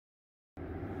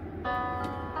Here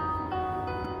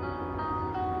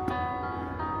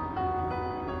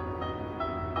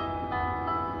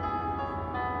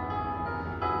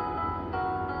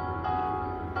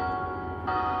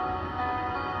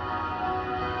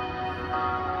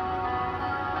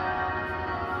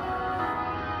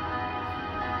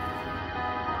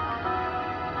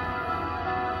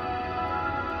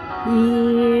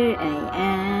I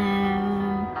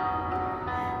am,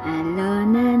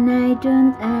 alone and I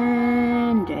don't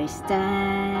understand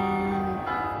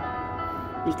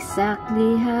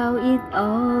exactly how it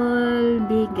all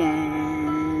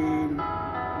began.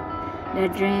 The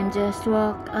dream just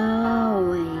walked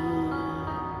away.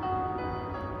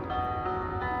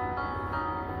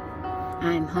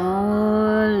 I'm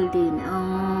holding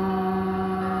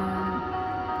on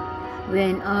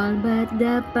when all but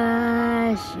the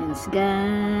passion's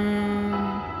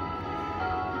gone.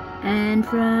 And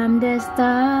from the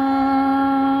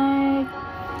start,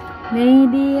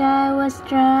 maybe I was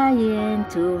trying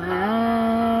too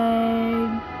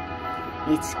hard.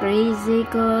 It's crazy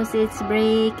 'cause it's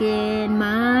breaking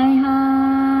my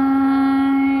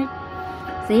heart.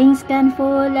 Things can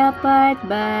fall apart,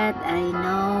 but I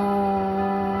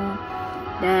know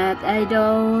that I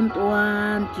don't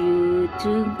want you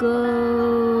to go.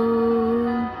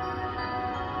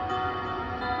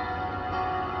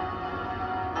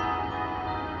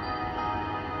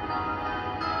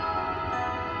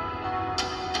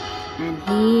 And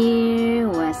here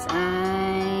was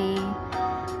I,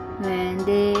 when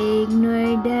they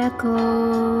ignored the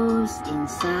cause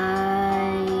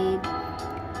inside,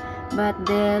 but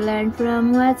they learn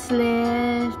from what's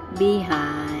left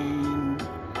behind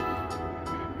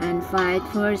and fight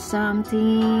for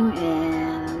something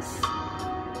else.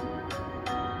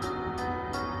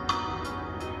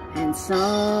 And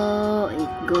so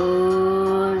it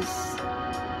goes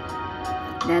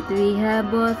that we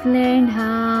have both learned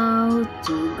how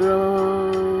to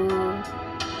grow.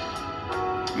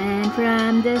 And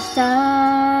from the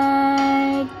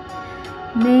start,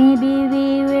 maybe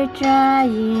we were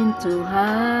trying too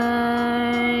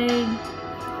hard.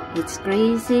 It's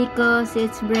crazy 'cause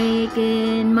it's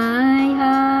breaking my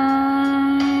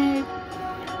heart.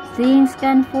 Things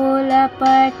can fall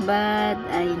apart, but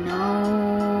I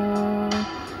know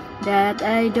that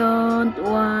I don't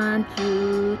want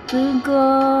you to go.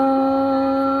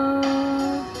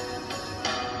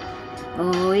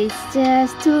 Oh, it's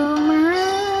just too much,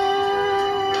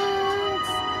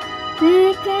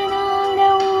 taking on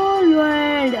the whole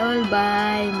world all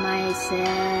by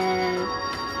myself.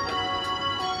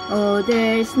 Oh,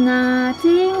 there's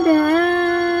nothing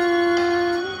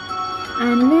done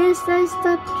unless I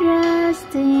stop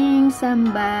trusting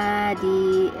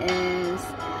somebody else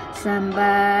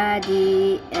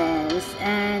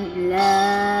and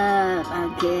love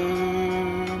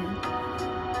again.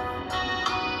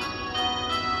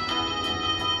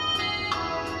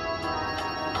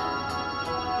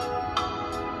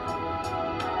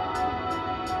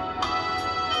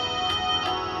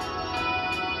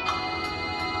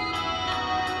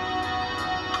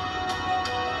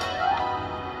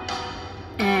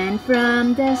 And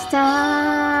from the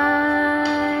start,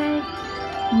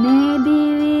 maybe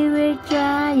we were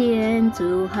trying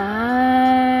too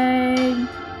hard.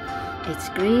 It's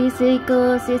crazy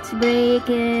 'cause it's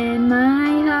breaking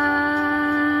my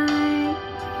heart.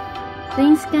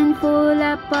 Things can fall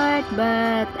apart,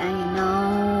 but I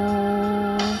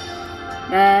know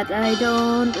that I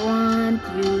don't want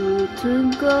you to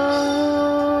go.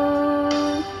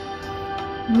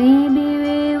 Maybe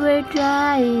we were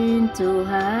trying too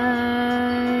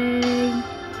hard.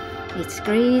 It's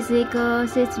crazy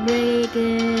 'cause it's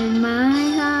breaking my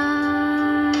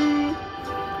heart.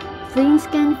 Things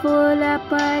can fall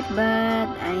apart, but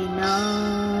I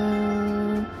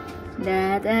know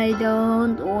that I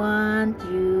don't want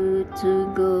you to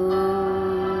go.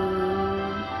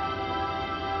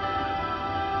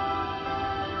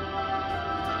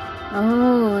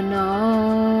 Oh no,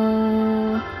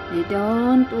 I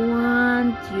don't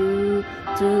want you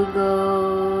to go.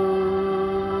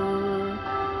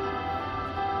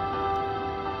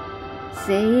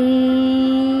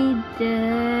 Say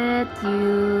that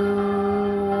you